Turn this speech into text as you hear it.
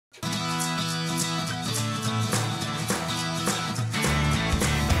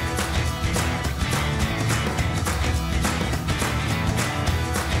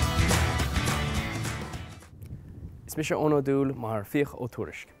bhí sé Eoin Ó Dubhghaill mar Fiach ó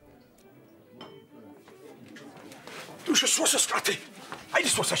Tuairisc. Du sé suas scratty. I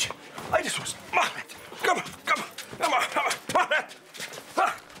just was. Mahmet. Come on.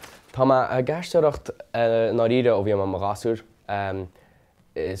 Tá a gaiisteoireacht náíre ó bhí am rasúr.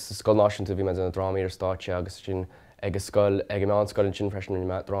 Is scoil náisiúnta bhí me an drámaí ar státe agus sin ag scoil ag meán scoil sin freisin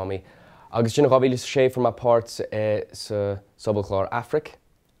me drámaí. Agus sin rábhíle sé for má páirt sa gclár Afric.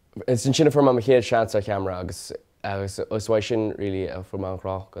 Is sin sinna forma chéad sean a cheamara agus oshaid sin rilí forma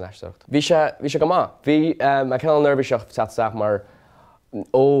anrá go gaiisteoireacht. Bhí sé go má. Bhí me ceann nervhíseach teach mar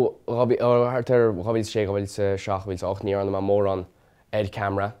hartar rábhíil sé go bhfuil sa seachhfuil 8 níor an mór an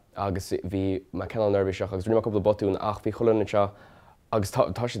camera agus bhí me ceann nervhíseach agus rinne cúpla botún ach bhí cholann seo agus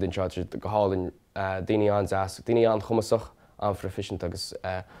tá sé den seo go hálinn daoine an deas, daoine an chumasach an proficient agus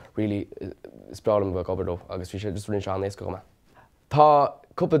rilí sprálam bh gobardó agus bhí sé just rinn se an ééis go me. Tá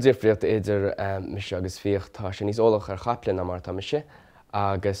cúpla difriocht idir mise agus Fiach tá sé níos ólach ar chaplinn na mar tá mise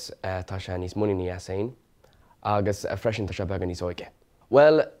agus tá sé níos muí ní éin agus freisin tá sé beag níos óige.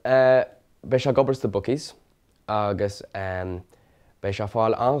 Well, bei se gobars de bookies agus bei se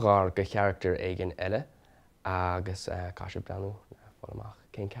fáil anghar go character éigen eile agus cá sé breanú fáil amach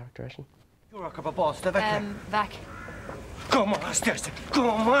cén character sin. You're a couple boss, the Back. Come on, stairs.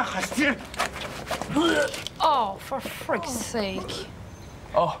 Come on, stairs. Oh, for frig's sake.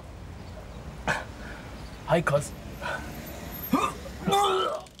 Oh. Hi, cuz.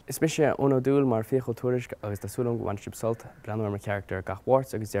 Is bhí sé Eoin Ó Dubhghaill mar Fiach ó Tuairisc agus tásúlam go bhaint sibh sult breanú mar character gach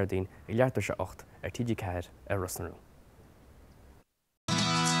bhhairt agus deardaoin i leartar se 8 ar TG4 ar Rusnarú.